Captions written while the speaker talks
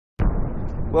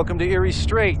Welcome to Eerie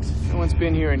Strait. No one's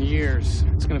been here in years.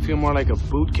 It's gonna feel more like a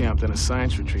boot camp than a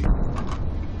science retreat.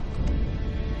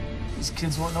 These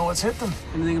kids won't know what's hit them.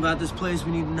 Anything about this place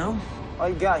we need to know? All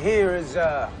you got here is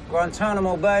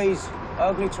Guantanamo Bay's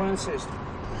ugly twin sister.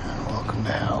 Welcome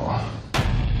to hell.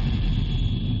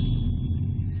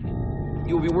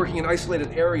 You will be working in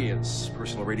isolated areas.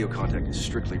 Personal radio contact is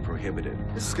strictly prohibited.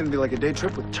 This is gonna be like a day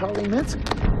trip with Charlie Manson.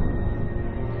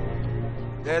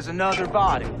 There's another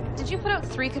body. Did you put out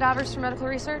 3 cadavers for medical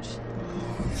research?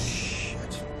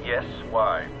 Shit. Yes,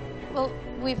 why? Well,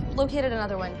 we've located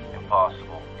another one.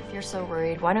 Impossible. If you're so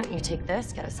worried, why don't you take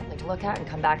this, get us something to look at, and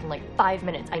come back in like 5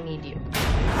 minutes? I need you.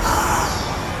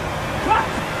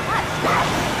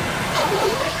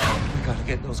 We gotta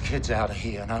get those kids out of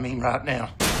here, and I mean right now.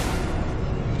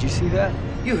 Did you see that?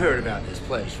 You heard about this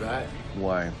place, right?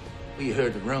 Why? Well, you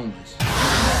heard the rumors.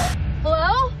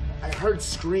 Hello? I heard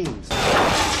screams.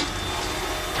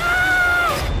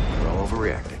 You're all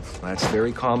overreacting. That's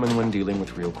very common when dealing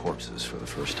with real corpses for the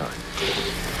first time.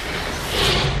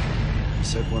 He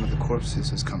said one of the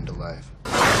corpses has come to life.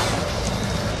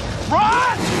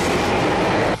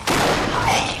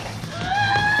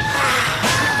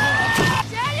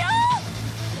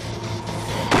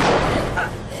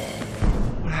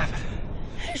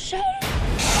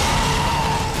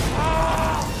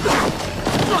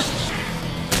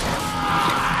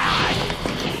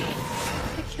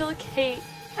 Kill Kate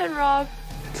and Rob.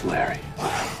 It's Larry.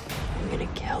 I'm gonna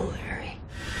kill Larry.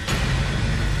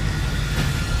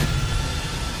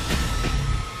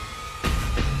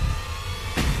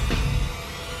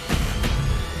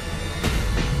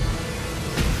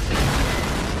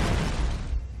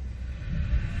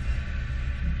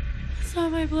 It's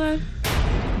not my blood.